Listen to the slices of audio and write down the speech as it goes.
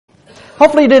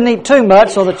Hopefully you didn't eat too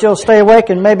much so that you'll stay awake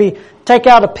and maybe take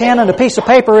out a pen and a piece of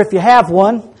paper if you have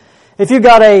one. If you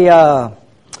got a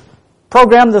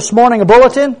program this morning, a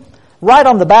bulletin, write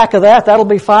on the back of that. That'll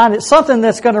be fine. It's something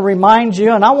that's going to remind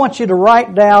you, and I want you to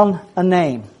write down a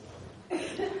name.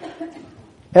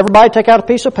 Everybody take out a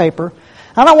piece of paper.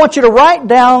 And I want you to write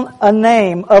down a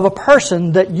name of a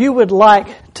person that you would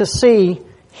like to see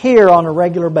here on a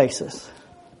regular basis.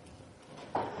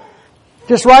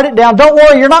 Just write it down. Don't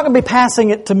worry, you're not going to be passing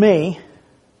it to me.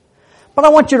 But I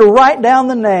want you to write down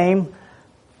the name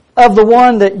of the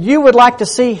one that you would like to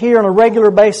see here on a regular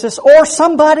basis, or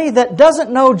somebody that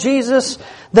doesn't know Jesus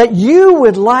that you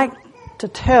would like to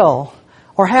tell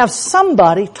or have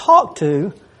somebody talk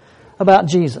to about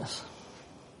Jesus.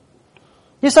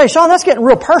 You say, Shawn, that's getting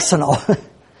real personal. I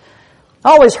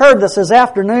always heard this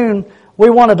afternoon. We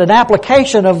wanted an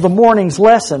application of the morning's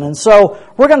lesson. And so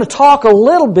we're going to talk a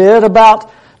little bit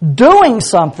about doing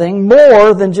something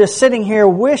more than just sitting here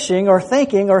wishing or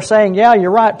thinking or saying, yeah, you're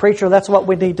right, preacher, that's what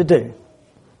we need to do.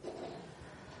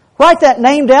 Write that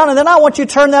name down, and then I want you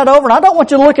to turn that over, and I don't want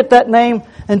you to look at that name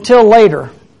until later.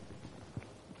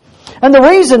 And the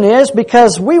reason is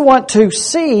because we want to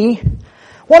see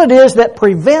what it is that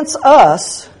prevents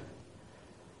us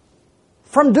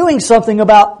from doing something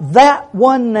about that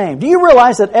one name. Do you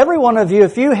realize that every one of you,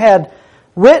 if you had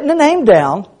written a name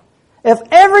down, if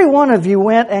every one of you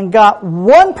went and got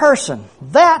one person,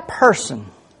 that person,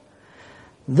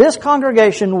 this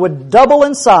congregation would double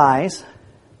in size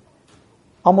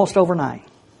almost overnight.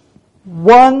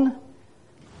 One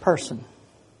person.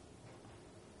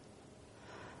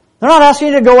 They're not asking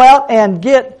you to go out and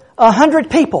get 100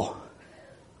 people.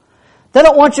 They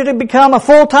don't want you to become a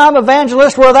full-time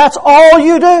evangelist where that's all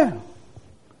you do.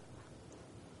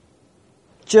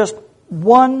 Just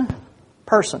one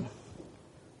person.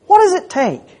 What does it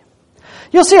take?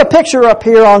 You'll see a picture up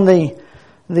here on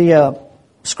the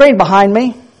screen behind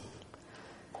me.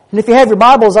 And if you have your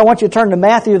Bibles, I want you to turn to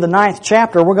Matthew, the 9th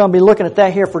chapter. We're going to be looking at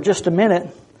that here for just a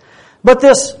minute. But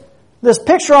this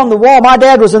picture on the wall, my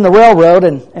dad was in the railroad,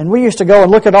 and we used to go and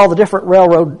look at all the different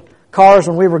railroad cars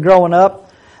when we were growing up.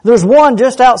 There's one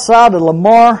just outside of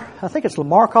Lamar. I think it's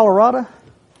Lamar, Colorado.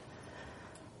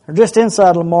 Or just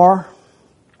inside Lamar.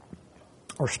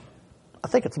 Or I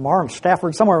think it's Lamar and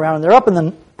Stafford, somewhere around in there. Up in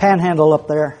the Panhandle up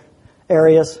there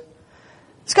areas.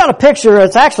 It's got a picture.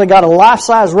 It's actually got a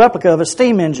life-size replica of a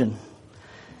steam engine.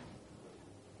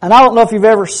 And I don't know if you've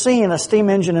ever seen a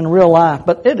steam engine in real life,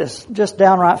 but it is just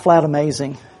downright flat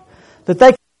amazing that they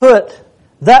can put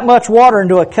that much water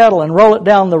into a kettle and roll it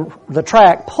down the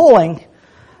track, pulling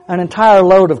an entire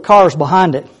load of cars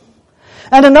behind it.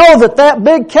 And to know that that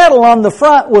big kettle on the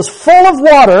front was full of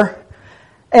water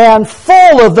and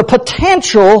full of the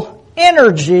potential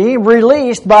energy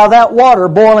released by that water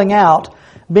boiling out,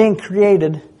 being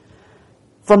created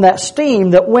from that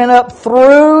steam that went up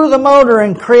through the motor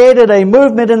and created a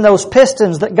movement in those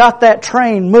pistons that got that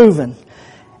train moving.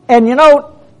 And you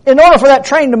know, in order for that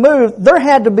train to move, there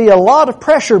had to be a lot of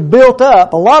pressure built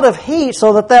up, a lot of heat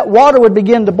so that water would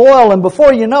begin to boil, and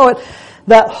before you know it,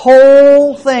 that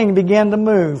whole thing began to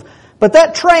move. But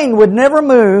that train would never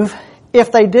move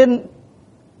if they didn't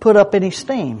put up any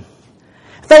steam.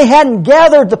 If they hadn't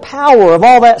gathered the power of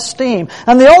all that steam.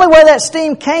 And the only way that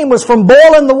steam came was from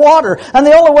boiling the water. And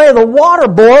the only way the water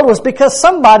boiled was because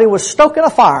somebody was stoking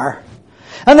a fire.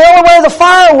 And the only way the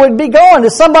fire would be going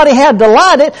is somebody had to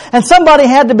light it, and somebody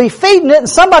had to be feeding it, and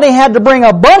somebody had to bring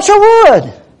a bunch of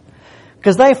wood.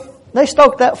 Because they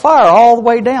stoked that fire all the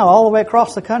way down, all the way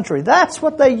across the country. That's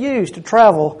what they used to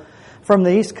travel from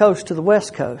the East Coast to the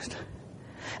West Coast.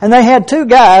 And they had two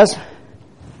guys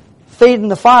feeding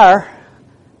the fire,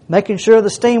 making sure the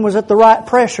steam was at the right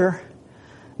pressure,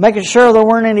 making sure there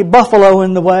weren't any buffalo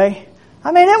in the way.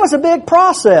 I mean, it was a big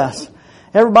process.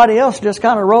 Everybody else just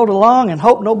kind of rode along and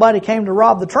hoped nobody came to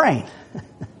rob the train.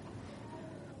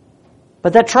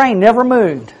 But that train never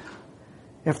moved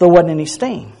if there wasn't any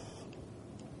steam.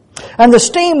 And the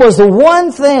steam was the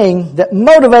one thing that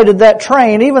motivated that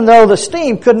train, even though the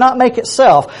steam could not make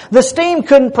itself. The steam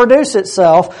couldn't produce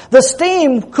itself. The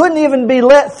steam couldn't even be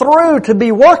let through to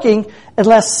be working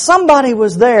unless somebody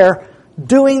was there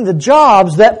doing the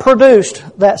jobs that produced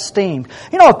that steam.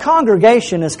 You know, a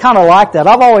congregation is kind of like that.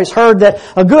 I've always heard that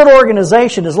a good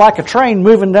organization is like a train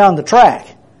moving down the track.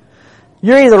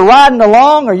 You're either riding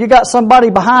along or you got somebody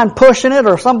behind pushing it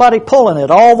or somebody pulling it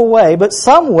all the way. But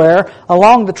somewhere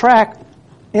along the track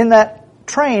in that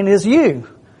train is you.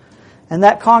 And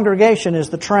that congregation is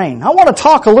the train. I want to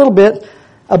talk a little bit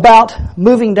about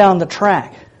moving down the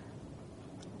track.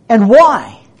 And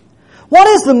why? What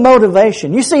is the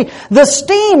motivation? You see, the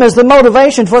steam is the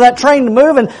motivation for that train to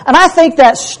move, and I think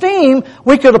that steam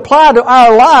we could apply to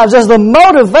our lives as the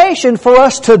motivation for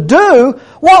us to do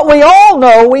what we all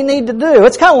know we need to do.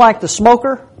 It's kind of like the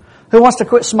smoker who wants to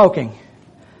quit smoking.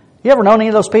 You ever know any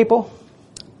of those people?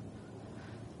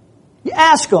 You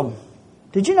ask them,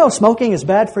 did you know smoking is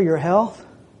bad for your health?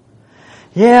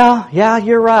 Yeah,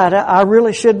 you're right. I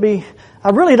really should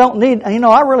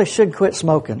quit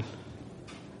smoking.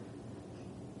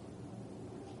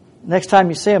 Next time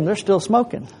you see them, they're still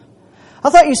smoking. I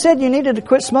thought you said you needed to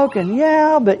quit smoking.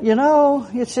 Yeah, but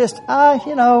it's just,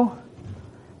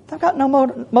 they've got no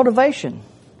motivation.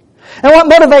 And what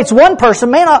motivates one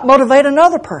person may not motivate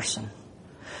another person.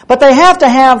 But they have to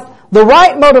have the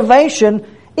right motivation,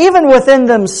 even within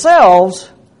themselves,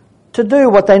 to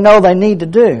do what they know they need to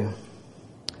do.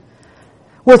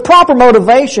 With proper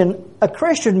motivation, a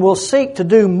Christian will seek to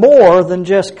do more than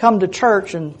just come to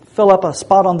church and fill up a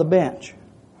spot on the bench.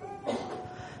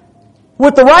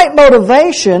 With the right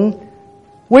motivation,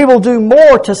 we will do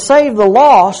more to save the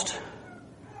lost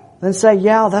than say,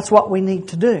 yeah, that's what we need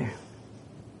to do.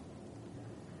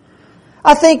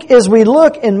 I think as we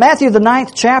look in Matthew the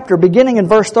 9th chapter, beginning in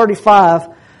verse 35,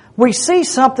 we see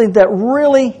something that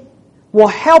really will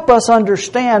help us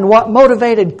understand what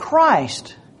motivated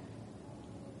Christ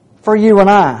for you and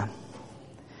I.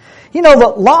 A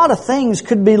lot of things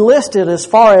could be listed as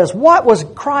far as what was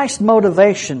Christ's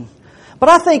motivation. But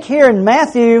I think here in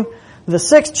Matthew, the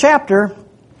 6th chapter,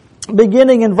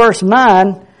 beginning in verse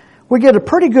 9, we get a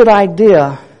pretty good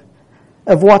idea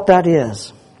of what that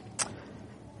is.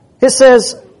 It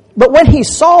says, but when he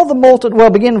saw the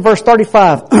multitude, begin in verse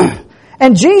 35.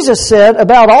 And Jesus went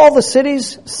about all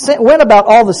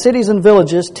the cities and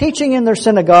villages, teaching in their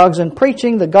synagogues and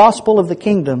preaching the gospel of the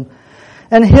kingdom,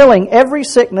 and healing every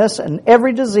sickness and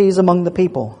every disease among the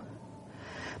people.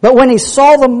 But when he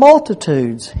saw the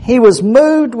multitudes, he was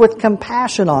moved with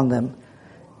compassion on them,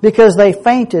 because they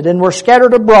fainted and were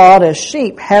scattered abroad as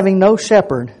sheep having no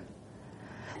shepherd.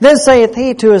 Then saith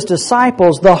he to his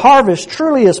disciples, the harvest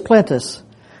truly is plenteous,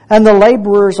 and the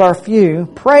laborers are few.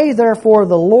 Pray therefore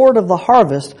the Lord of the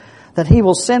harvest, that he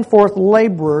will send forth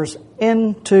laborers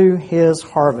into his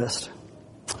harvest.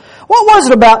 What was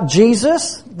it about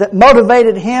Jesus that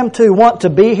motivated him to want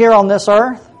to be here on this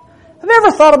earth? Have you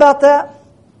ever thought about that?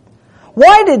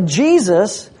 Why did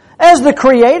Jesus, as the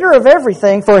creator of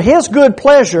everything, for his good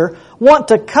pleasure, want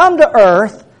to come to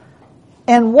earth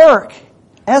and work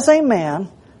as a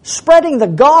man, spreading the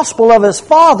gospel of his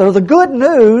Father, the good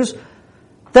news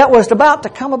that was about to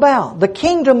come about, the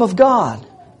kingdom of God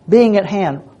being at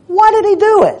hand? Why did he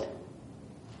do it?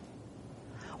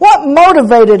 What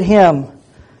motivated him,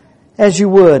 as you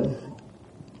would?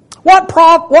 What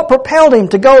propelled him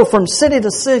to go from city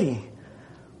to city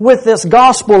with this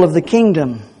gospel of the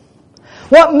kingdom?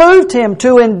 What moved him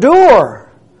to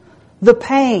endure the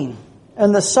pain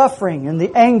and the suffering and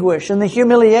the anguish and the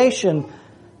humiliation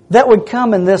that would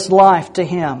come in this life to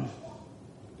him?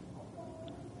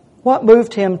 What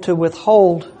moved him to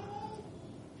withhold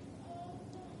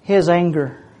his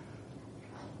anger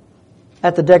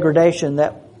at the degradation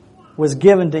that was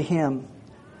given to him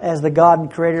as the God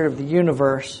and creator of the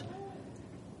universe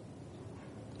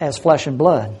as flesh and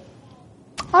blood?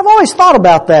 I've always thought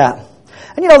about that.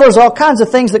 And there's all kinds of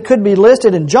things that could be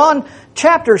listed. In John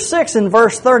chapter 6 and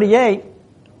verse 38,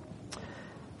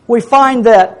 we find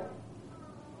that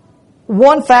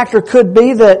one factor could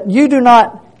be that you do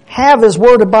not have his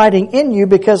word abiding in you,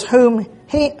 because whom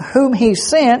he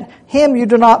sent, him you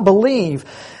do not believe.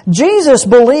 Jesus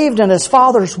believed in his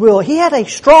Father's will. He had a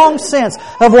strong sense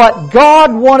of what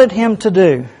God wanted him to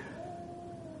do.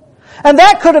 And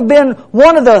that could have been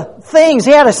one of the things.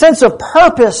 He had a sense of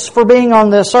purpose for being on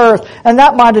this earth, and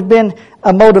that might have been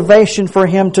a motivation for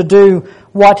him to do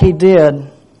what he did.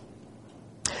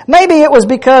 Maybe it was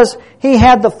because he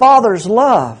had the Father's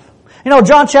love.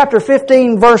 John chapter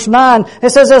 15 verse 9,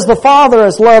 it says, as the Father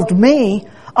has loved me,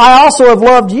 I also have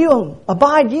loved you.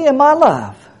 Abide ye in my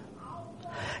love.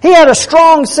 He had a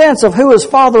strong sense of who his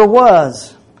Father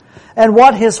was and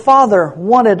what his Father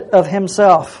wanted of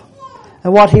himself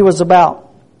and what he was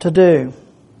about to do.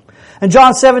 In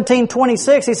John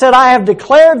 17:26, he said, I have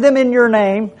declared them in your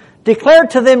name,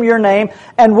 declared to them your name,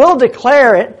 and will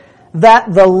declare it,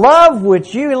 that the love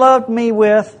which you loved me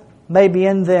with may be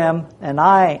in them, and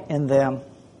I in them.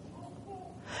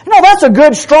 That's a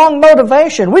good, strong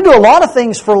motivation. We do a lot of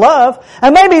things for love,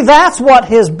 and maybe that's what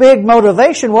his big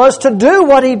motivation was, to do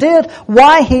what he did,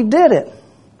 why he did it.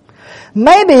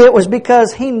 Maybe it was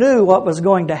because he knew what was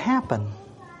going to happen.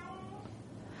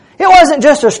 It wasn't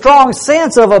just a strong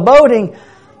sense of a boding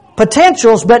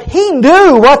potentials, but he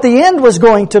knew what the end was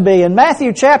going to be. In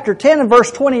Matthew chapter 10 and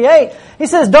verse 28, he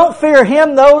says, don't fear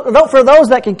those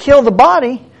that can kill the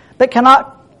body, but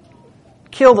cannot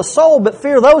kill the soul, but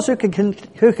fear those who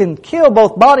can kill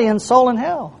both body and soul in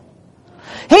hell.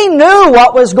 He knew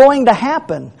what was going to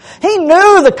happen. He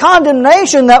knew the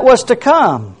condemnation that was to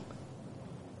come.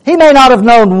 He may not have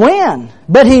known when,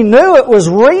 but he knew it was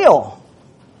real.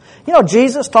 You know,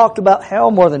 Jesus talked about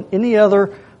hell more than any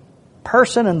other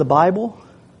person in the Bible.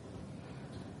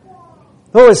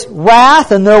 There was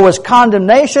wrath, and there was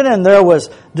condemnation, and there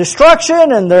was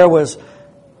destruction, and there was...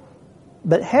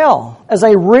 But hell, as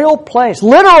a real place,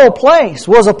 literal place,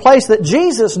 was a place that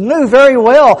Jesus knew very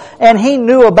well, and He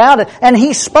knew about it, and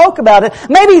He spoke about it.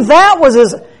 Maybe that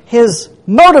was His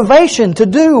motivation to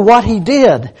do what He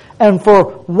did, and for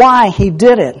why He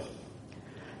did it.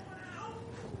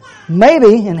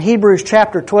 Maybe in Hebrews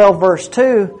chapter 12 verse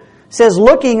 2 says,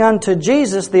 looking unto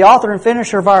Jesus, the author and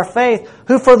finisher of our faith,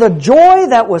 who for the joy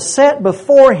that was set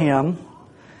before Him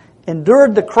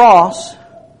endured the cross,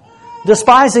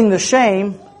 despising the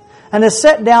shame, and is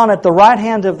set down at the right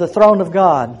hand of the throne of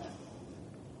God.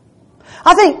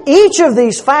 I think each of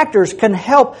these factors can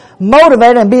help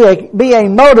motivate and be a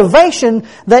motivation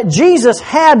that Jesus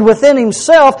had within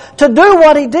Himself to do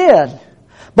what He did.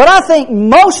 But I think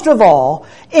most of all,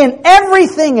 in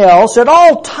everything else, it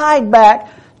all tied back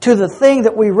to the thing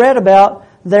that we read about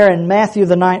there in Matthew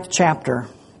the 9th chapter.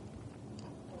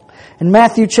 In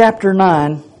Matthew chapter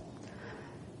 9,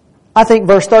 I think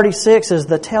verse 36 is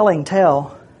the telling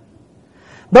tale.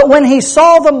 But when He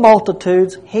saw the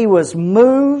multitudes, He was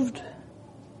moved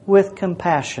with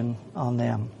compassion on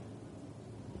them.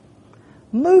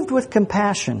 Moved with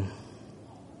compassion.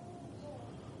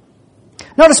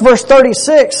 Notice verse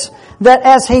 36, that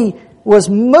as He was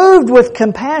moved with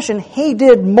compassion, He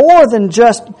did more than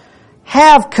just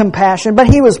have compassion, but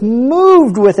He was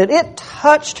moved with it. It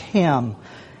touched Him.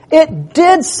 It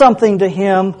did something to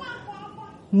Him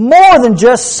more than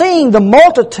just seeing the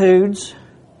multitudes,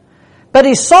 but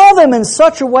He saw them in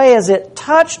such a way as it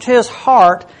touched His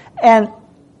heart, and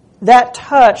that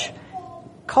touch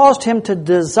caused Him to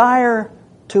desire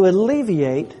to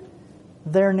alleviate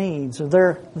their needs,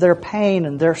 or their pain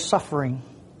and their suffering.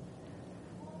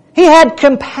 He had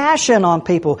compassion on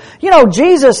people. You know,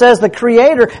 Jesus as the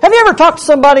Creator. Have you ever talked to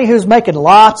somebody who's making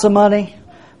lots of money?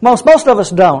 Most of us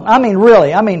don't. I mean,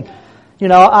 really. I mean, you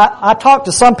know, I talk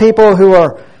to some people who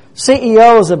are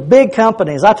CEOs of big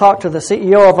companies. I talk to the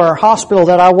CEO of our hospital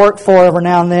that I work for every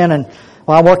now and then, and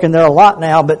well, I'm working there a lot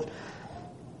now, but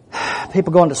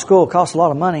people going to school costs a lot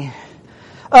of money.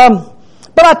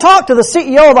 But I talked to the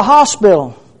CEO of the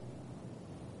hospital.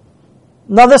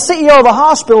 Now, the CEO of the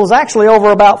hospital is actually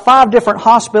over about 5 different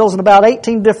hospitals and about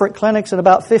 18 different clinics and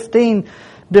about 15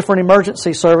 different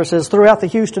emergency services throughout the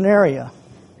Houston area.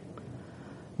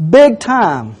 Big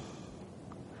time.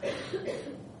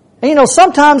 And you know,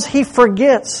 sometimes he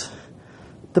forgets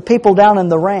the people down in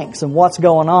the ranks and what's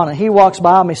going on. And he walks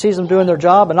by them, he sees them doing their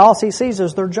job, and all he sees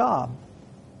is their job.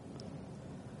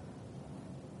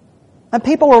 And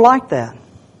people are like that.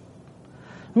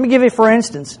 Let me give you for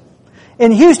instance.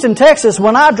 In Houston, Texas,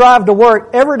 when I drive to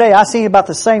work, every day I see about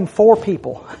the same 4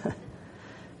 people.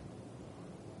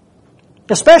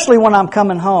 Especially when I'm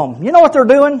coming home. You know what they're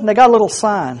doing? They got a little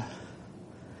sign.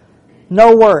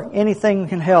 No work. Anything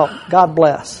can help. God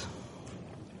bless.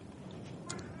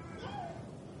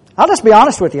 I'll just be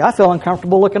honest with you. I feel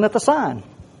uncomfortable looking at the sign.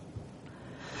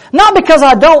 Not because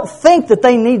I don't think that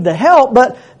they need the help,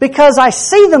 but because I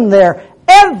see them there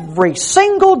every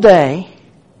single day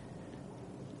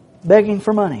begging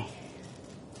for money,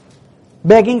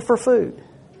 begging for food.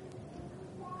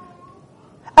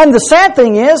 And the sad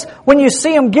thing is, when you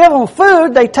see them give them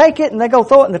food, they take it and they go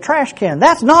throw it in the trash can.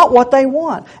 That's not what they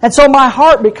want. And so my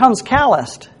heart becomes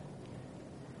calloused.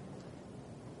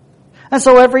 And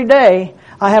so every day,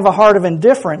 I have a heart of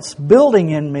indifference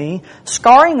building in me,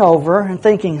 scarring over and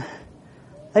thinking,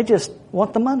 they just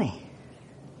want the money.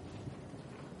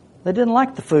 They didn't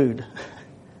like the food.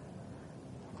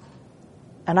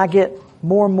 And I get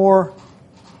more and more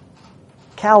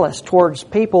callous towards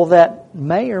people that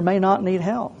may or may not need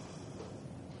help.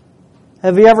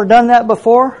 Have you ever done that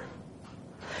before?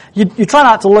 You try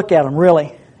not to look at them,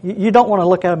 really. You don't want to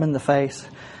look at them in the face.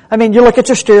 I mean, you look at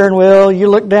your steering wheel, you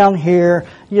look down here,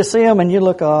 you see them and you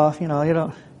look off, you don't. You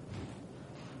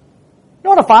know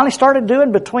what I finally started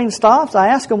doing between stops? I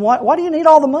asked them, why do you need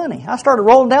all the money? I started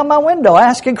rolling down my window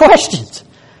asking questions.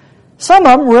 Some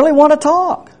of them really want to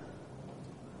talk.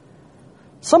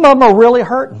 Some of them are really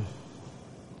hurting.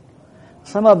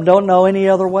 Some of them don't know any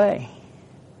other way.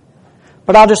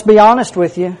 But I'll just be honest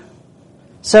with you.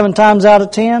 7 times out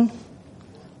of 10,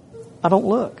 I don't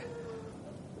look.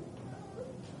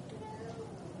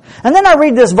 And then I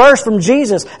read this verse from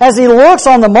Jesus. As He looks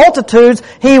on the multitudes,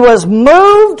 He was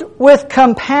moved with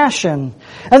compassion.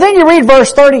 And then you read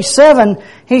verse 37,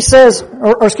 He says,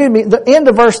 the end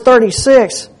of verse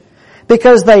 36,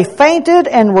 because they fainted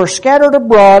and were scattered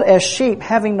abroad as sheep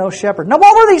having no shepherd. Now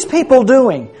what were these people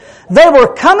doing? They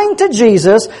were coming to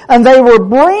Jesus and they were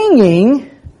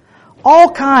bringing all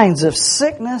kinds of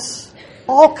sickness,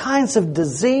 all kinds of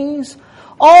disease,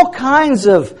 all kinds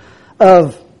of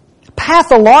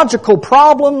pathological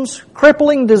problems,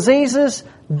 crippling diseases,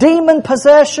 demon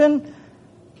possession.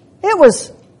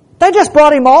 They just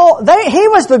brought Him all. He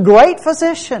was the great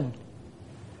physician.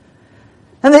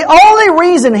 And the only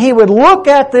reason He would look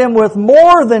at them with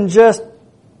more than just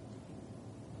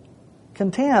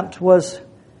contempt was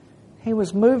He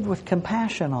was moved with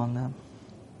compassion on them.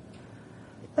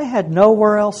 They had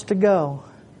nowhere else to go.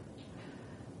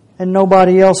 And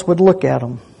nobody else would look at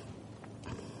them.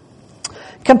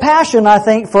 Compassion, I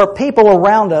think, for people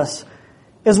around us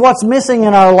is what's missing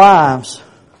in our lives.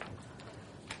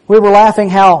 We were laughing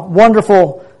how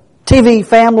wonderful TV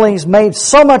families made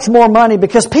so much more money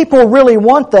because people really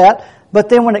want that, but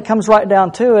then when it comes right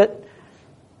down to it,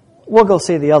 we'll go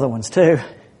see the other ones too.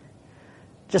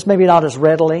 Just maybe not as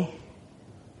readily.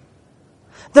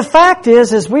 The fact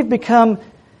is we've become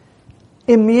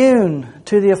immune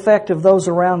to the effect of those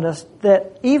around us,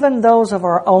 that even those of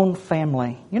our own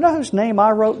family. You know whose name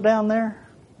I wrote down there?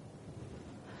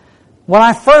 When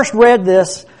I first read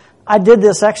this, I did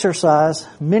this exercise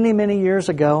many, many years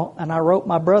ago, and I wrote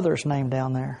my brother's name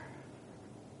down there.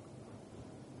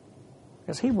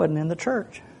 Because he wasn't in the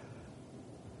church.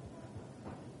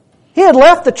 He had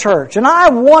left the church, and I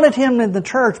wanted him in the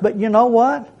church, but you know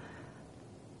what?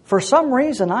 For some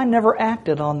reason, I never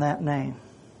acted on that name.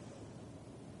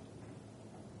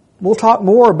 We'll talk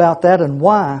more about that and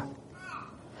why.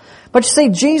 But you see,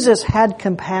 Jesus had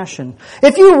compassion.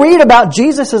 If you read about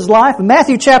Jesus' life, in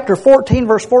Matthew chapter 14,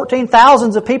 verse 14,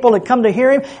 thousands of people had come to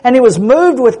hear Him, and He was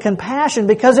moved with compassion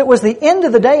because it was the end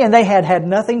of the day and they had had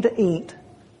nothing to eat.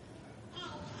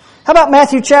 How about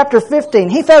Matthew chapter 15?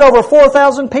 He fed over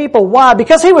 4,000 people. Why?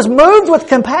 Because He was moved with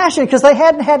compassion because they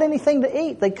hadn't had anything to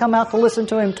eat. They'd come out to listen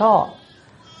to Him talk.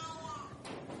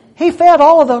 He fed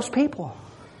all of those people.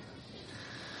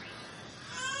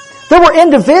 There were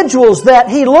individuals that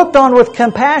He looked on with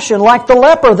compassion, like the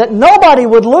leper that nobody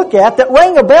would look at, that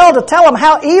rang a bell to tell him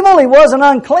how evil he was and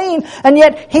unclean, and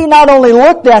yet He not only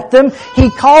looked at them, He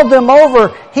called them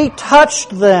over, He touched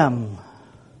them,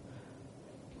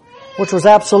 which was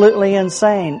absolutely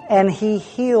insane, and He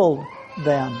healed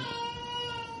them.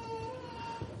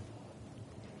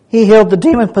 He healed the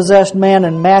demon-possessed man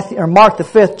in Mark the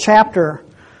 5th chapter,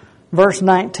 verse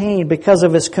 19, because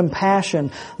of His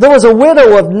compassion. There was a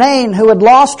widow of Nain who had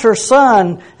lost her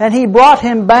son, and He brought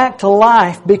him back to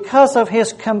life because of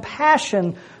His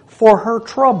compassion for her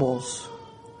troubles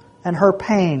and her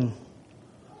pain.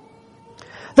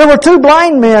 There were 2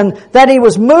 blind men that He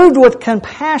was moved with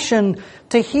compassion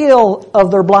to heal of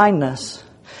their blindness.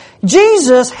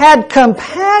 Jesus had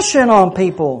compassion on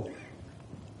people.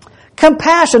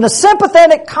 Compassion, a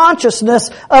sympathetic consciousness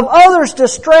of others'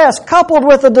 distress, coupled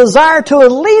with a desire to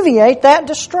alleviate that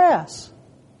distress.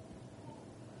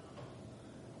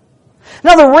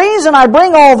 Now the reason I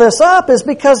bring all this up is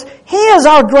because He is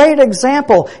our great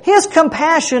example. His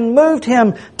compassion moved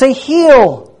Him to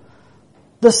heal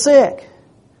the sick,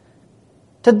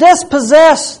 to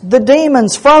dispossess the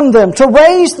demons from them, to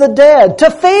raise the dead,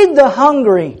 to feed the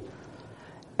hungry,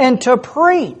 and to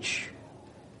preach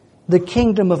the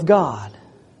kingdom of God.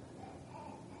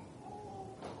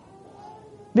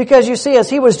 Because you see, as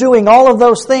He was doing all of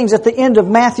those things at the end of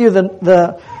Matthew,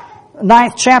 the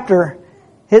 9th chapter,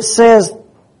 it says,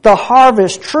 the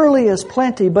harvest truly is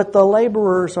plenty, but the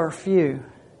laborers are few.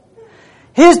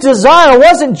 His desire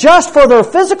wasn't just for their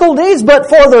physical needs, but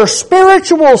for their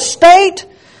spiritual state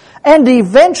and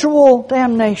eventual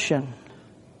damnation.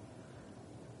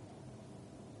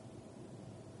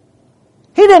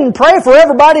 He didn't pray for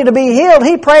everybody to be healed.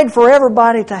 He prayed for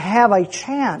everybody to have a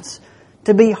chance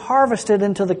to be harvested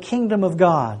into the kingdom of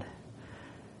God.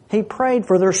 He prayed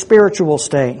for their spiritual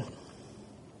state.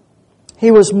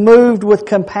 He was moved with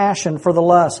compassion for the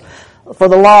lost,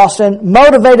 and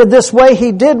motivated this way,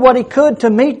 He did what He could to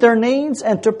meet their needs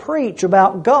and to preach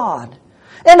about God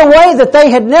in a way that they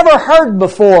had never heard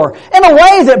before, in a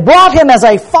way that brought Him as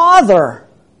a Father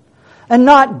and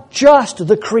not just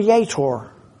the Creator.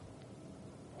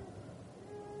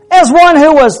 As one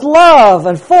who was love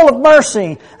and full of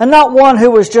mercy, and not one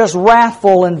who was just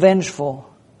wrathful and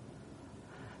vengeful.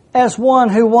 as one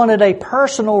who wanted a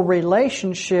personal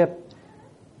relationship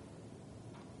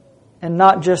and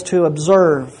not just to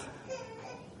observe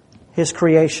His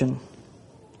creation.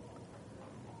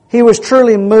 He was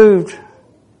truly moved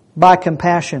by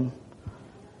compassion.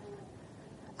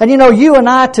 And you and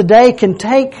I today can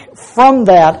take from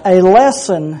that a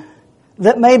lesson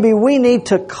that maybe we need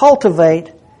to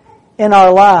cultivate in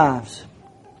our lives.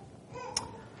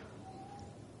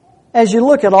 As you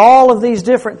look at all of these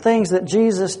different things that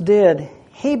Jesus did,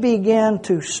 He began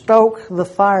to stoke the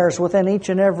fires within each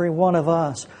and every one of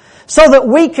us so that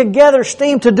we could gather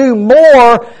steam to do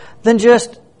more than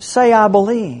just say, I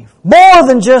believe. More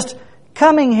than just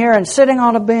coming here and sitting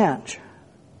on a bench.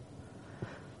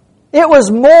 It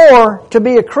was more to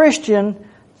be a Christian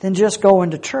than just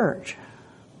going to church.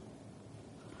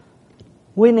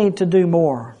 We need to do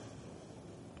more.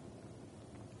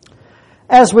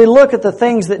 As we look at the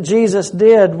things that Jesus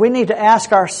did, we need to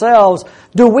ask ourselves,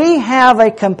 do we have a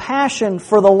compassion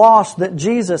for the lost that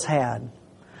Jesus had?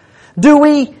 Do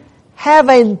we have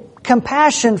a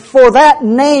compassion for that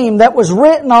name that was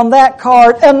written on that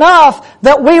card enough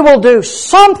that we will do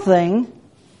something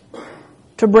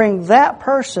to bring that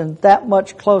person that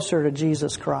much closer to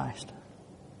Jesus Christ?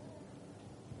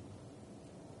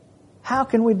 How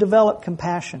can we develop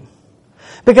compassion?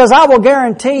 Because I will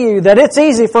guarantee you that it's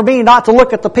easy for me not to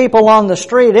look at the people on the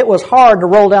street. It was hard to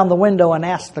roll down the window and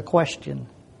ask the question,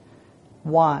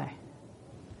 why?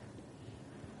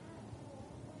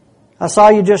 I saw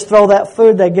you just throw that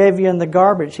food they gave you in the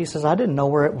garbage. He says, I didn't know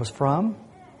where it was from.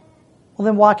 Well,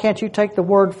 then why can't you take the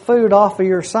word food off of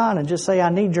your sign and just say, I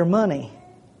need your money?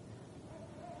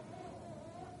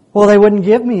 Well, they wouldn't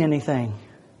give me anything.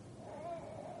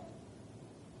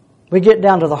 We get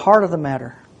down to the heart of the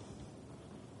matter.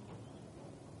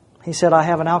 He said, I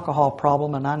have an alcohol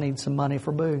problem and I need some money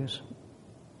for booze.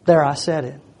 There, I said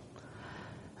it.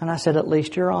 And I said, at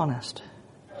least you're honest.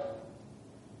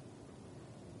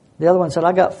 The other one said,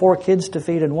 I got 4 kids to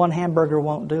feed and 1 hamburger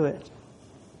won't do it.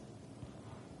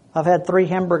 I've had 3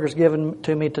 hamburgers given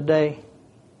to me today.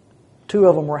 2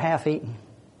 of them were half eaten.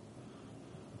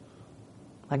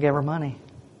 I gave her money.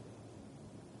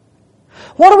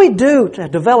 What do we do to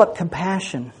develop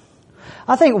compassion?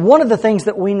 I think one of the things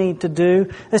that we need to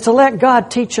do is to let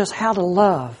God teach us how to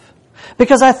love.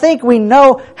 Because I think we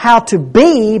know how to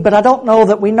be, but I don't know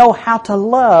that we know how to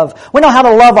love. We know how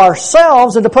to love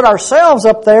ourselves and to put ourselves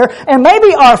up there and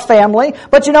maybe our family.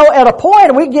 But at a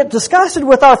point we get disgusted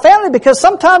with our family because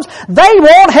sometimes they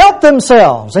won't help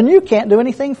themselves and you can't do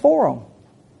anything for them.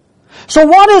 So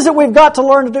what is it we've got to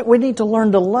learn to do? We need to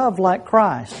learn to love like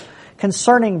Christ.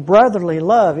 Concerning brotherly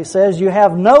love, he says, you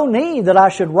have no need that I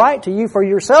should write to you, for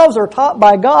yourselves are taught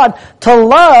by God to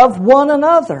love one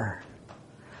another.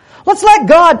 Let's let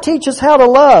God teach us how to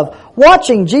love.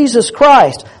 Watching Jesus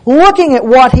Christ, looking at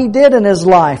what He did in His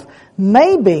life,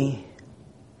 maybe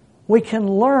we can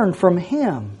learn from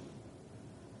Him.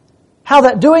 How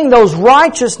that doing those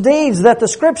righteous deeds that the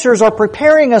Scriptures are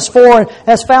preparing us for,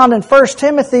 as found in 1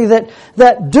 Timothy,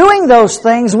 that doing those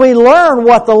things we learn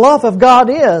what the love of God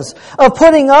is, of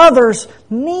putting others'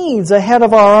 needs ahead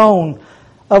of our own,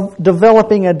 of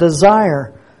developing a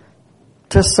desire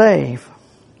to save.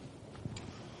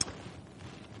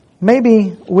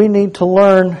 Maybe we need to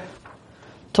learn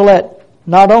to let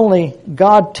not only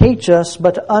God teach us,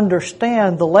 but to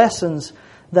understand the lessons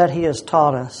that He has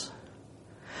taught us.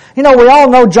 We all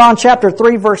know John chapter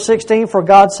 3 verse 16, for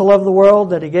God so loved the world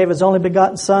that He gave His only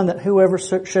begotten Son, that whoever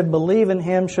should believe in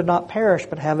Him should not perish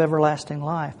but have everlasting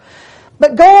life.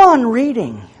 But go on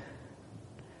reading.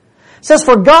 It says,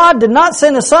 for God did not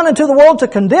send His Son into the world to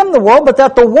condemn the world, but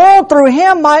that the world through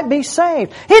Him might be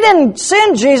saved. He didn't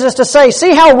send Jesus to say,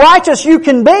 see how righteous you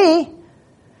can be.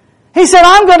 He said,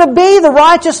 I'm going to be the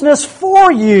righteousness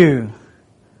for you,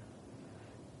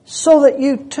 so that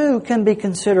you too can be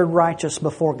considered righteous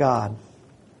before God.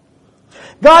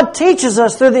 God teaches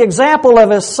us through the example of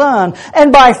His Son,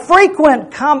 and by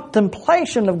frequent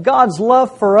contemplation of God's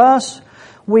love for us,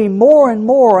 we more and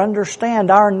more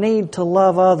understand our need to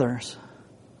love others.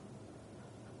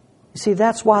 You see,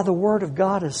 that's why the Word of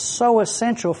God is so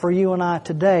essential for you and I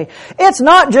today. It's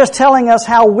not just telling us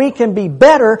how we can be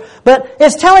better, but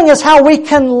it's telling us how we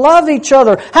can love each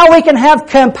other, how we can have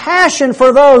compassion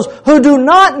for those who do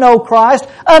not know Christ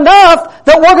enough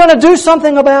that we're going to do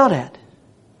something about it.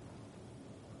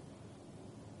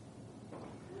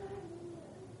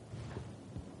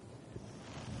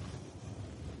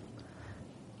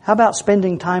 How about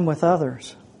spending time with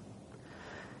others?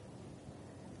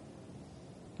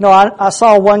 I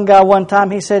saw one guy one time,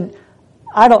 he said,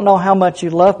 I don't know how much you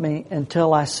love me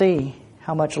until I see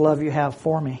how much love you have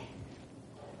for me.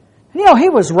 You know, he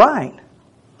was right.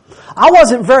 I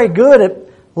wasn't very good at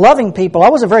loving people. I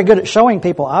wasn't very good at showing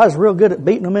people. I was real good at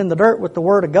beating them in the dirt with the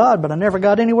Word of God, but I never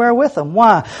got anywhere with them.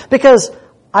 Why? Because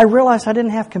I realized I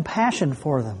didn't have compassion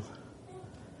for them.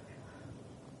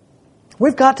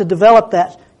 We've got to develop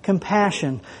that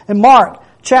compassion. In Mark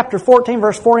chapter 14,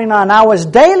 verse 49, I was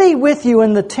daily with you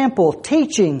in the temple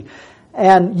teaching,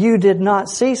 and you did not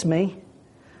cease me,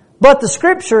 but the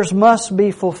Scriptures must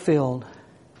be fulfilled.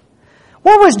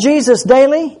 Where was Jesus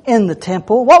daily? In the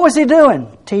temple. What was He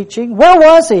doing? Teaching. Where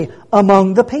was He?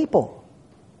 Among the people.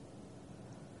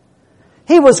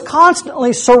 He was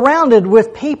constantly surrounded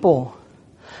with people.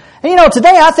 And you know,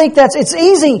 today I think it's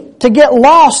easy to get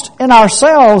lost in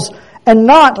ourselves and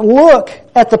not look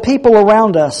at the people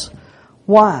around us.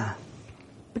 Why?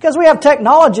 Because we have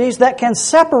technologies that can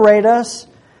separate us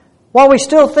while we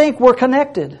still think we're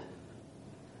connected.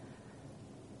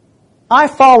 I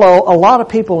follow a lot of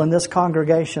people in this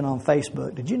congregation on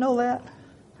Facebook. Did you know that?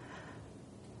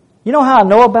 You know how I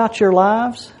know about your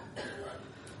lives?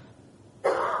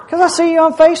 Because I see you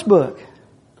on Facebook.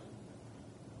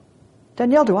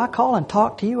 Danielle, do I call and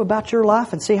talk to you about your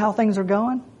life and see how things are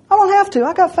going? I don't have to.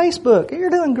 I got Facebook. You're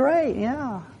doing great.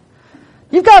 Yeah.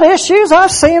 You've got issues.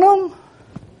 I've seen them.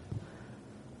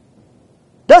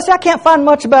 Dusty, I can't find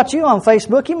much about you on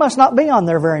Facebook. You must not be on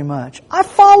there very much. I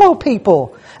follow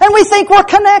people. And we think we're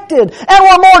connected. And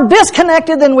we're more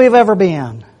disconnected than we've ever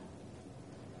been.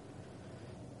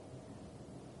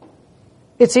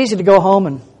 It's easy to go home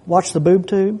and watch the boob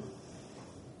tube.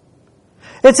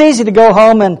 It's easy to go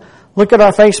home and look at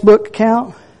our Facebook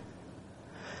account.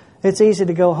 It's easy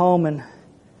to go home and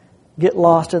get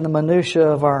lost in the minutia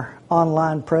of our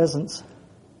online presence.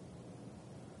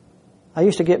 I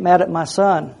used to get mad at my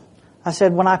son. I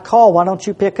said, when I call, why don't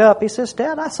you pick up? He says,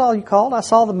 Dad, I saw you called. I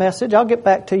saw the message. I'll get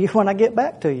back to you when I get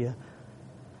back to you.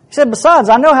 He said, besides,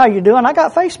 I know how you're doing. I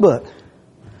got Facebook.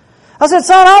 I said,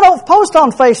 son, I don't post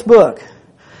on Facebook.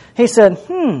 He said,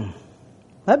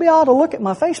 maybe I ought to look at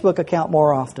my Facebook account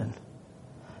more often.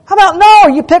 How about,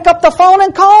 no, you pick up the phone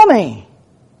and call me.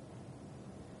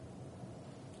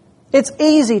 It's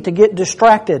easy to get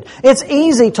distracted. It's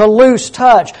easy to lose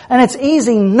touch. And it's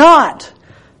easy not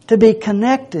to be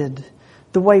connected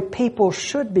the way people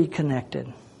should be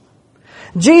connected.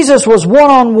 Jesus was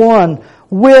one-on-one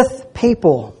with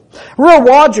people. Will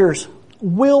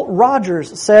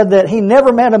Rogers said that he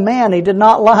never met a man he did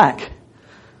not like.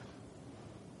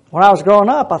 When I was growing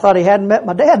up, I thought he hadn't met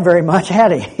my dad very much,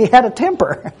 had he? He had a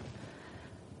temper.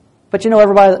 But you know,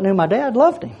 everybody that knew my dad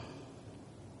loved him.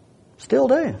 Still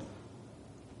do.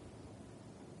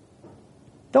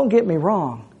 Don't get me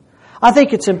wrong. I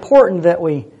think it's important that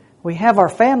we have our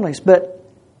families, but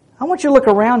I want you to look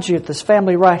around you at this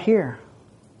family right here.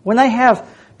 When they have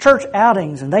church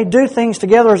outings and they do things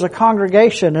together as a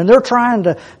congregation and they're trying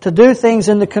to do things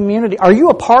in the community, are you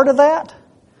a part of that?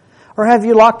 Or have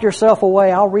you locked yourself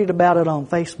away? I'll read about it on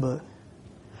Facebook.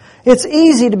 It's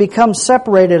easy to become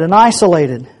separated and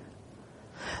isolated.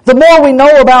 The more we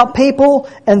know about people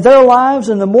and their lives,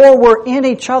 and the more we're in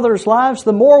each other's lives,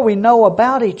 the more we know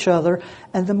about each other,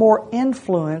 and the more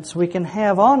influence we can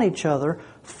have on each other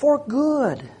for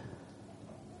good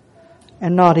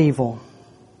and not evil.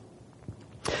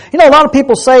 You know, a lot of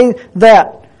people say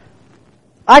that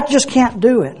I just can't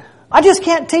do it. I just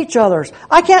can't teach others.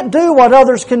 I can't do what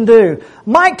others can do.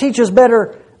 Mike teaches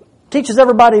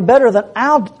everybody better than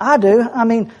I do. I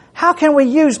mean, how can we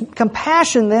use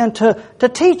compassion then to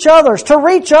teach others, to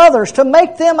reach others, to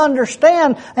make them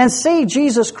understand and see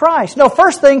Jesus Christ? No,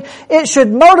 first thing, it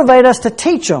should motivate us to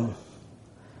teach them.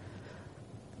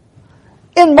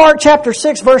 In Mark chapter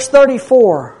 6, verse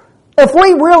 34, if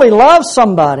we really love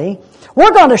somebody,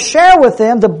 we're going to share with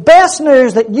them the best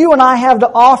news that you and I have to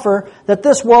offer that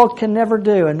this world can never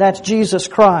do, and that's Jesus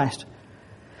Christ.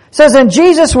 It says, and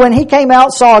Jesus, when He came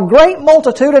out, saw a great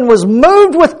multitude and was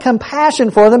moved with compassion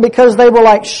for them because they were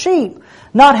like sheep,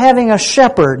 not having a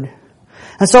shepherd.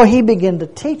 And so He began to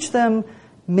teach them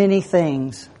many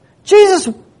things. Jesus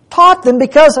taught them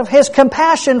because of His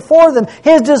compassion for them,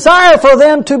 His desire for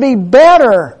them to be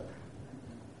better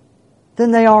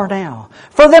than they are now.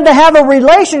 For them to have a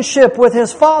relationship with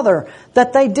His Father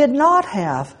that they did not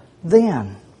have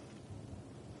then.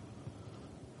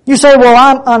 You say, well,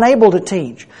 I'm unable to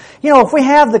teach. You know, if we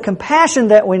have the compassion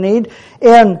that we need,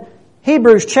 in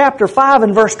Hebrews chapter 5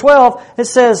 and verse 12, it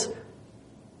says,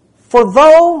 For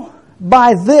though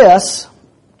by this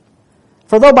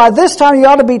time you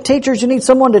ought to be teachers, you need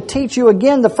someone to teach you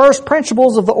again the first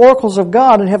principles of the oracles of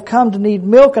God, and have come to need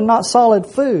milk and not solid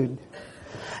food.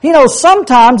 You know,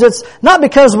 sometimes it's not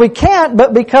because we can't,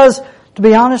 but because, to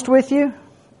be honest with you,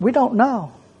 we don't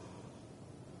know.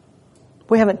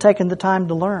 We haven't taken the time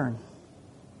to learn.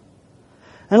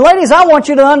 And ladies, I want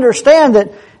you to understand that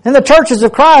in the churches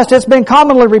of Christ, it's been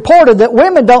commonly reported that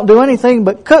women don't do anything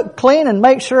but cook, clean, and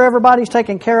make sure everybody's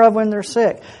taken care of when they're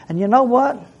sick. And you know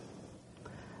what?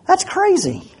 That's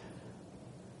crazy.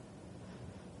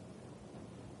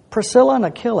 Priscilla and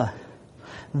Aquila,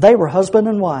 they were husband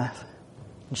and wife.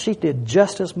 And she did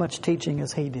just as much teaching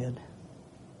as he did.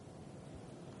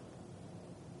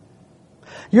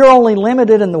 You're only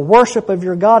limited in the worship of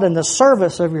your God and the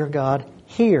service of your God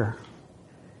here.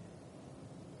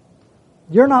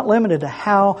 You're not limited to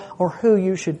how or who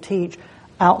you should teach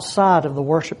outside of the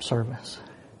worship service.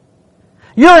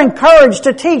 You're encouraged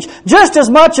to teach just as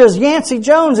much as Yancey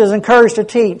Jones is encouraged to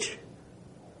teach.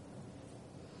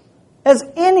 As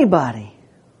anybody.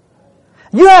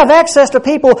 You have access to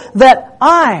people that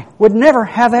I would never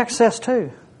have access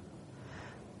to.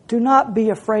 Do not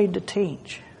be afraid to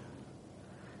teach.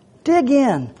 Dig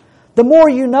in. The more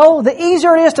you know, the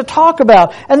easier it is to talk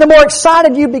about, and the more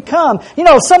excited you become. You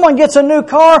know, if someone gets a new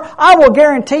car, I will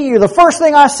guarantee you the first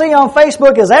thing I see on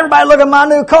Facebook is, everybody look at my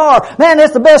new car. Man,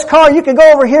 it's the best car. You can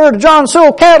go over here to John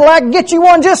Sewell Cadillac and get you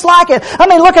one just like it. I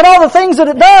mean, look at all the things that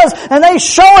it does, and they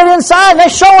show it inside, and they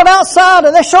show it outside,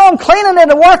 and they show them cleaning it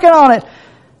and working on it.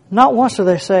 Not once do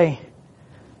they say,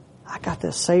 I got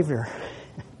this Savior.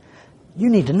 You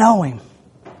need to know Him.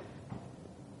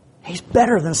 He's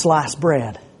better than sliced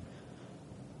bread.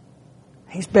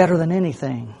 He's better than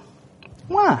anything.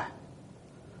 Why?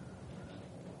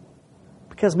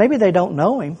 Because maybe they don't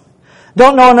know Him,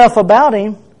 don't know enough about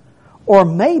Him, or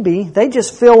maybe they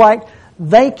just feel like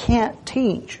they can't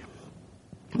teach.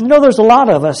 You know, there's a lot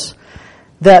of us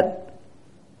that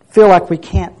feel like we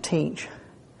can't teach.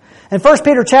 In 1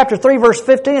 Peter chapter 3, verse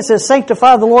 15, it says,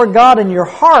 sanctify the Lord God in your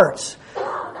hearts,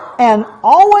 and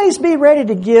always be ready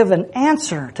to give an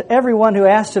answer to everyone who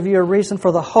asks of you a reason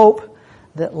for the hope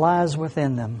that lies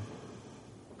within them,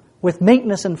 with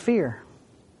meekness and fear.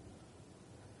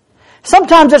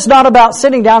 Sometimes it's not about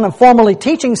sitting down and formally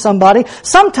teaching somebody.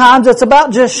 Sometimes it's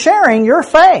about just sharing your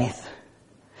faith.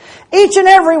 Each and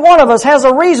every one of us has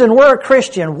a reason we're a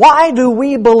Christian. Why do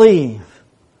we believe?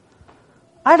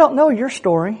 I don't know your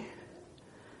story.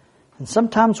 And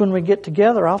sometimes when we get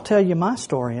together, I'll tell you my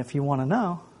story if you want to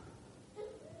know.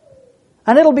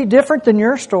 And it'll be different than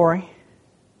your story.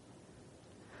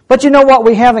 But you know what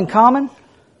we have in common?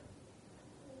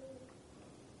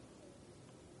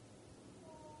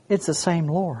 It's the same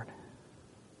Lord.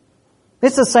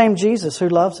 It's the same Jesus who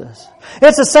loves us.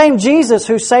 It's the same Jesus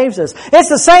who saves us. It's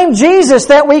the same Jesus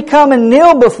that we come and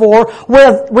kneel before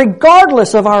with,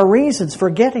 regardless of our reasons for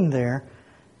getting there.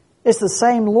 It's the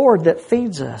same Lord that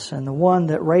feeds us and the one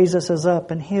that raises us up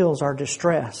and heals our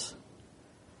distress.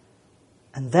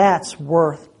 And that's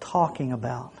worth talking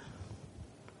about.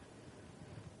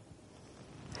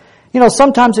 You know,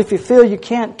 sometimes if you feel you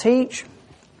can't teach,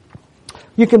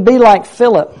 you can be like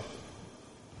Philip.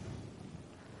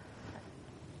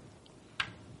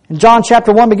 In John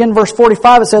chapter 1, begin verse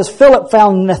 45, it says, Philip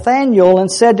found Nathanael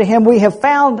and said to him, we have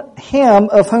found him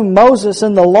of whom Moses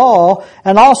in the law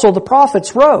and also the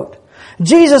prophets wrote,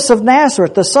 Jesus of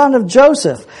Nazareth, the son of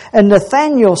Joseph. And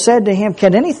Nathanael said to him,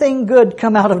 can anything good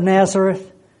come out of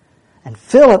Nazareth? And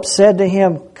Philip said to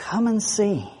him, come and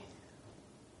see.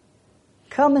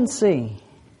 Come and see.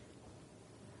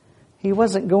 He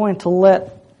wasn't going to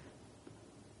let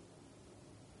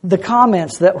the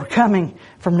comments that were coming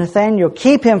from Nathanael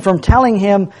keep him from telling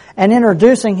him and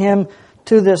introducing him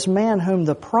to this man whom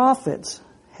the prophets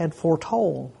had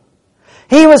foretold.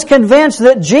 He was convinced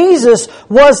that Jesus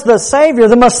was the Savior,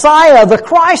 the Messiah, the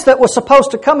Christ that was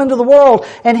supposed to come into the world,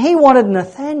 and he wanted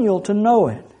Nathanael to know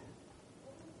it.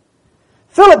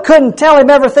 Philip couldn't tell him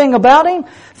everything about him.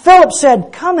 Philip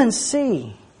said, come and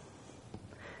see.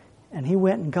 And he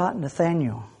went and got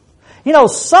Nathanael. You know,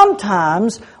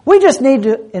 sometimes we just need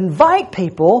to invite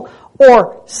people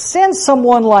or send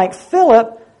someone like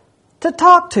Philip to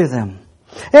talk to them.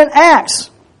 In Acts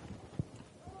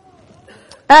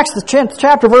the 10th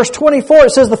chapter, verse 24,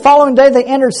 it says, the following day they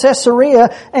entered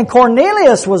Caesarea, and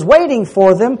Cornelius was waiting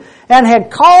for them and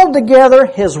had called together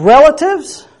his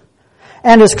relatives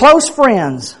and his close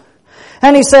friends.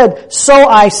 And he said, so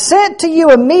I sent to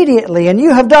you immediately, and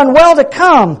you have done well to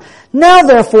come. Now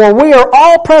therefore we are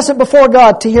all present before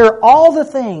God to hear all the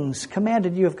things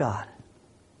commanded you of God.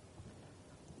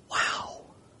 Wow.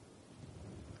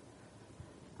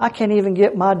 I can't even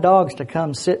get my dogs to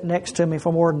come sit next to me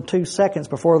for more than 2 seconds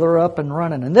before they're up and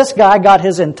running. And this guy got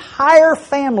his entire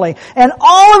family and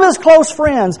all of his close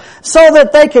friends so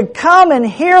that they could come and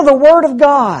hear the Word of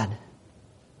God.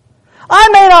 I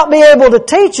may not be able to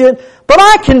teach it, but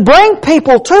I can bring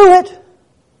people to it.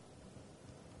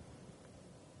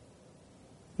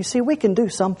 You see, we can do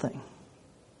something.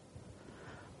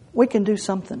 We can do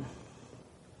something.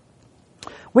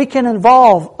 We can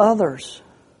involve others.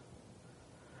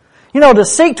 To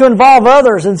seek to involve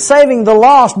others in saving the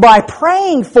lost by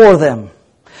praying for them.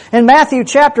 In Matthew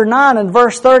chapter 9 and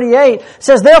verse 38, it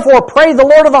says, "Therefore pray the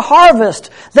Lord of the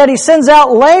harvest that He sends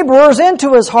out laborers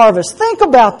into His harvest." Think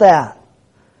about that.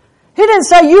 He didn't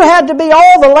say you had to be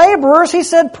all the laborers. He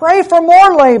said pray for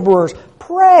more laborers.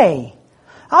 Pray.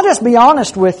 I'll just be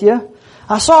honest with you.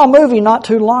 I saw a movie not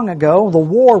too long ago, The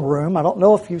War Room. I don't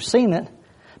know if you've seen it.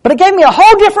 But it gave me a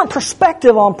whole different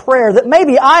perspective on prayer that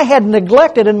maybe I had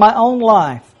neglected in my own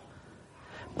life.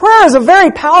 Prayer is a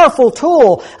very powerful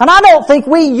tool, and I don't think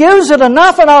we use it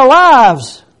enough in our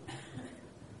lives.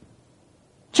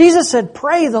 Jesus said,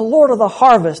 pray the Lord of the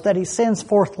harvest that He sends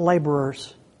forth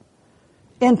laborers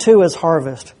into His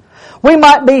harvest. We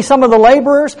might be some of the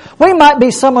laborers. We might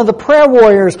be some of the prayer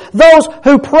warriors, those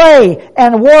who pray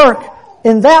and work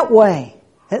in that way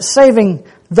at saving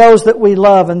those that we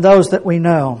love and those that we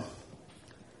know.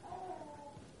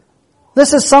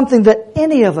 This is something that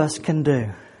any of us can do.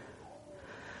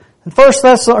 In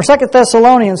 2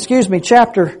 Thessalonians,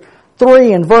 chapter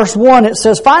 3 and verse 1, it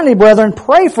says, "Finally, brethren,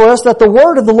 pray for us that the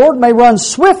word of the Lord may run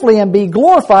swiftly and be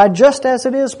glorified just as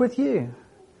it is with you."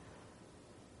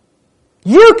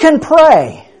 You can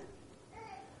pray.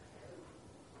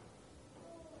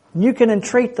 You can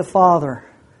entreat the Father.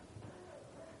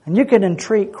 And you can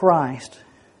entreat Christ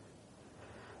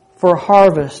for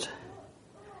harvest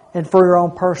and for your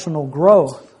own personal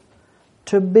growth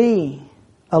to be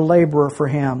a laborer for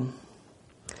Him.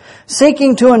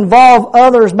 Seeking to involve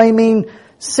others may mean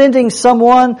sending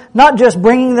someone, not just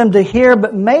bringing them to here,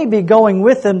 but maybe going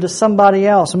with them to somebody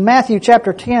else. In Matthew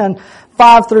chapter 10,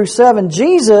 5 through 7,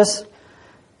 Jesus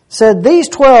said, "These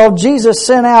 12 Jesus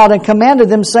sent out and commanded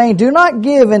them, saying, Do not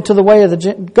go into the way of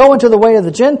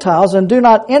the Gentiles, and do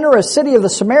not enter a city of the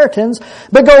Samaritans,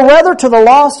 but go rather to the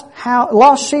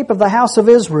lost sheep of the house of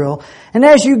Israel. And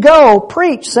as you go,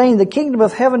 preach, saying, The kingdom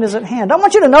of heaven is at hand." I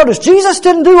want you to notice, Jesus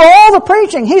didn't do all the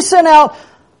preaching. He sent out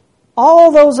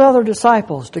all those other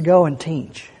disciples to go and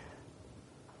teach.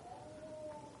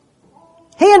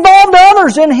 He involved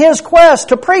others in His quest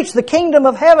to preach the kingdom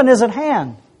of heaven is at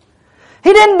hand.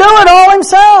 He didn't do it all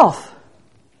Himself.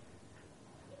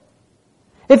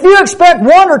 If you expect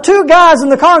one or two guys in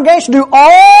the congregation to do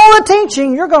all the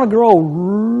teaching, you're going to grow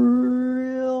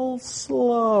real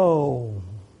slow.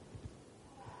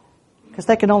 Because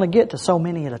they can only get to so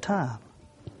many at a time.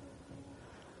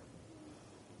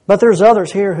 But there's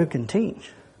others here who can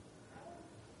teach.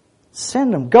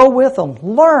 Send them. Go with them.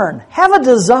 Learn. Have a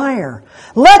desire.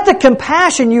 Let the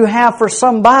compassion you have for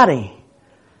somebody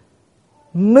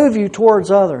move you towards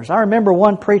others. I remember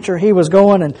one preacher, he was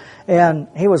going and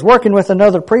he was working with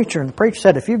another preacher, and the preacher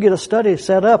said, "If you get a study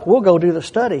set up, we'll go do the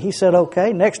study." He said,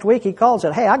 "Okay." Next week he called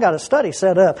and said, "Hey, I got a study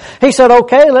set up." He said,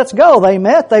 "Okay, let's go." They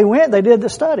met, they went, they did the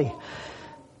study.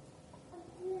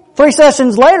 3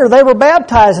 sessions later, they were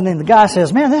baptizing him. The guy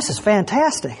says, "Man, this is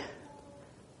fantastic."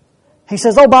 He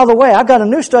says, "Oh, by the way, I've got a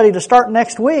new study to start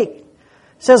next week."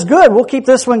 He says, "Good, we'll keep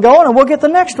this one going and we'll get the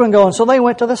next one going." So they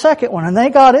went to the second one and they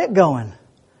got it going.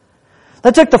 They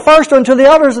took the first one to the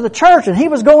elders of the church, and he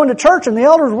was going to church, and the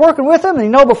elders were working with him.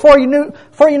 And before you knew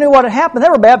what had happened, they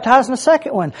were baptizing the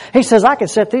second one. He says, "I could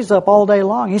set these up all day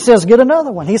long." He says, "Get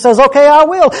another one." He says, "Okay, I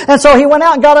will." And so he went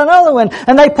out and got another one,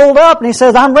 and they pulled up, and he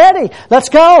says, "I'm ready. Let's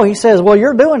go." He says, "Well,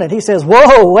 you're doing it." He says,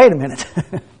 "Whoa, wait a minute."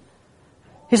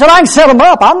 He said, "I can set them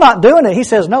up. I'm not doing it." He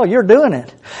says, "No, you're doing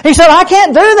it." He said, "I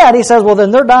can't do that." He says, "Well, then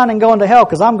they're dying and going to hell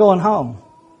because I'm going home."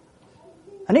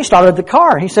 And he started the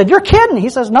car. He said, "You're kidding." He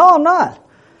says, "No, I'm not."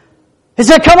 He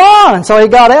said, "Come on." And so he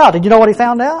got out. And you know what he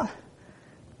found out?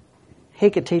 He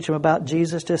could teach him about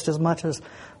Jesus just as much as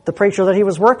the preacher that he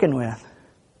was working with.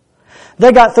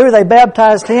 They got through, they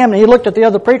baptized him, and he looked at the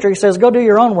other preacher. He says, "Go do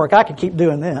your own work. I can keep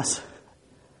doing this."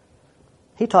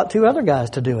 He taught 2 other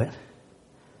guys to do it.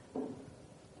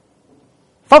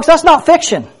 Folks, that's not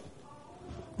fiction.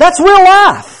 That's real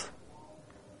life.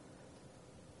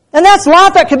 And that's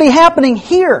life that could be happening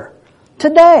here,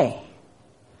 today.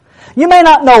 You may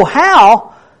not know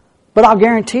how, but I'll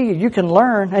guarantee you can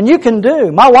learn and you can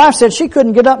do. My wife said she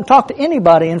couldn't get up and talk to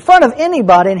anybody in front of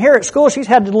anybody. And here at school, she's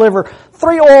had to deliver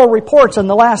 3 oral reports in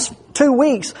the last 2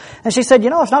 weeks. And she said,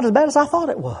 "It's not as bad as I thought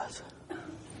it was."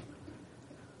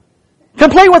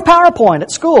 Complete with PowerPoint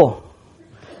at school.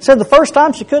 Said the first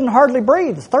time she couldn't hardly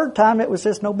breathe. The third time it was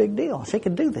just no big deal. She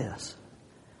could do this.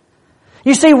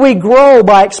 You see, we grow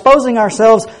by exposing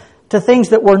ourselves to things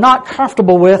that we're not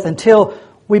comfortable with until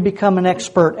we become an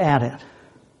expert at it.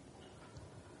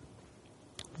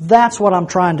 That's what I'm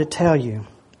trying to tell you.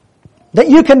 that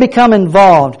you can become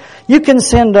involved. You can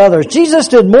send others. Jesus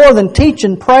did more than teach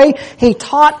and pray. He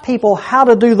taught people how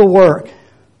to do the work.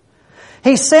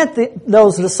 He sent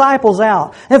those disciples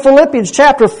out. In Philippians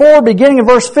chapter 4, beginning in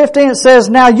verse 15, it says,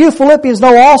 "Now you Philippians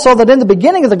know also that in the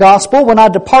beginning of the gospel, when I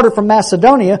departed from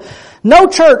Macedonia, no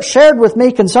church shared with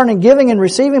me concerning giving and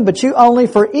receiving, but you only,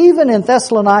 for even in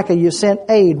Thessalonica you sent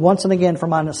aid once and again for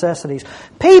my necessities."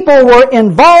 People were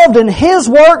involved in His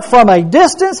work from a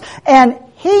distance, and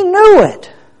He knew it.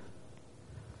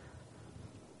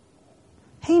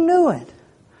 He knew it.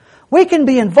 We can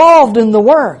be involved in the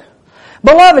work.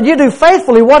 Beloved, you do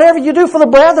faithfully whatever you do for the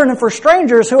brethren and for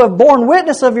strangers who have borne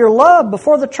witness of your love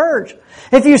before the church.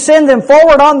 If you send them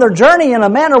forward on their journey in a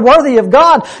manner worthy of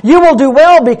God, you will do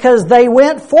well because they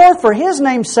went forth for His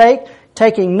name's sake,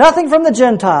 taking nothing from the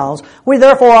Gentiles. We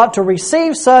therefore ought to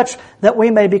receive such that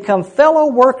we may become fellow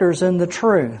workers in the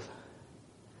truth.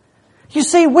 You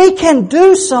see, we can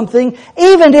do something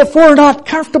even if we're not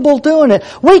comfortable doing it.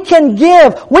 We can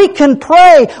give, we can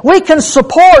pray, we can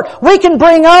support, we can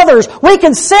bring others, we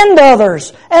can send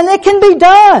others, and it can be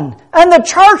done, and the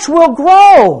church will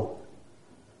grow.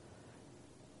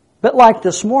 But like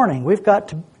this morning, we've got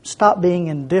to stop being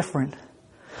indifferent.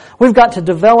 We've got to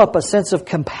develop a sense of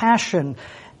compassion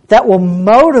that will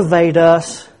motivate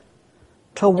us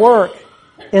to work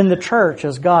in the church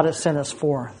as God has sent us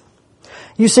forth.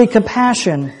 You see,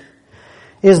 compassion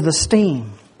is the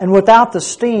steam. And without the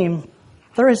steam,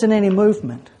 there isn't any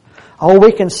movement. Oh,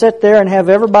 we can sit there and have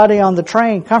everybody on the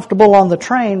train, comfortable on the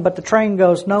train, but the train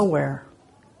goes nowhere.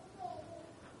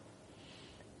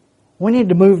 We need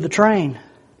to move the train.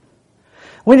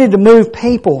 We need to move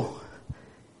people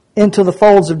into the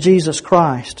folds of Jesus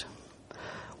Christ.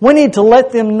 We need to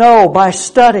let them know by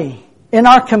study, in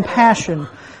our compassion,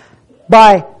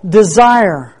 by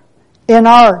desire, in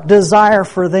our desire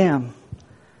for them,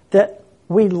 that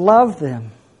we love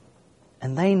them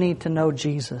and they need to know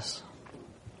Jesus.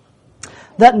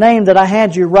 That name that I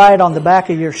had you write on the back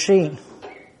of your sheet,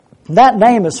 that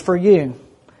name is for you.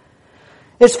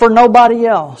 It's for nobody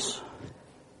else.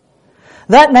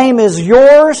 That name is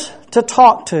yours to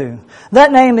talk to.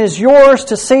 That name is yours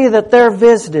to see that they're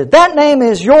visited. That name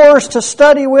is yours to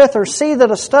study with or see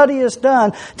that a study is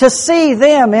done, to see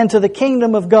them into the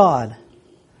kingdom of God.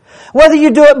 Whether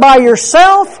you do it by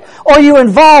yourself or you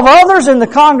involve others in the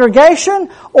congregation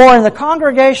or in the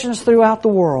congregations throughout the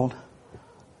world,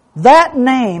 that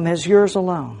name is yours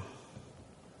alone.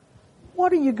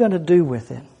 What are you going to do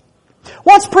with it?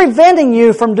 What's preventing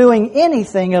you from doing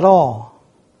anything at all?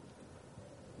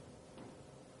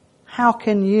 How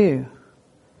can you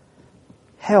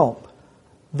help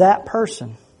that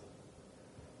person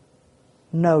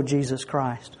know Jesus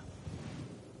Christ?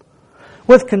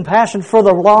 With compassion for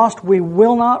the lost, we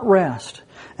will not rest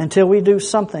until we do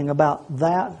something about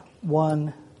that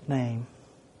one name.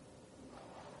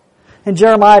 In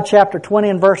Jeremiah chapter 20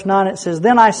 and verse 9 it says,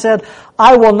 "Then I said,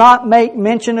 I will not make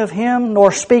mention of him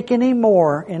nor speak any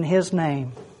more in his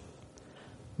name.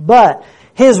 But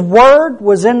his word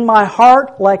was in my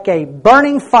heart like a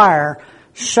burning fire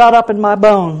shut up in my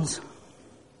bones.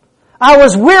 I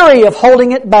was weary of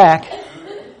holding it back,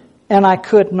 and I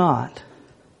could not."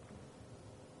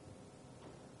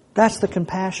 That's the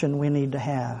compassion we need to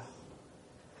have.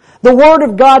 The Word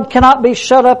of God cannot be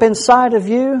shut up inside of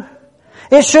you.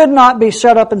 It should not be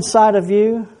shut up inside of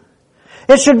you.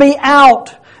 It should be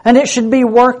out, and it should be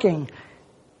working.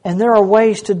 And there are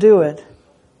ways to do it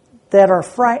that are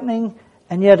frightening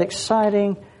and yet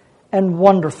exciting and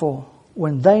wonderful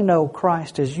when they know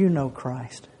Christ as you know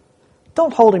Christ.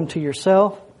 Don't hold Him to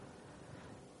yourself.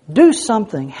 Do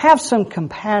something. Have some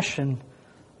compassion.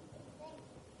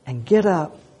 And get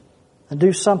up and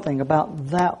do something about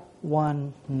that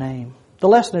one name. The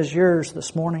lesson is yours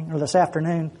this morning or this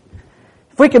afternoon.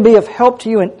 If we can be of help to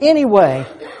you in any way,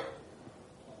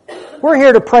 we're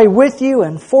here to pray with you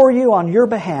and for you on your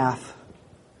behalf.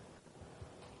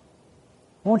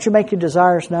 Won't you make your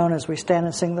desires known as we stand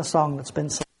and sing the song that's been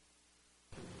sung?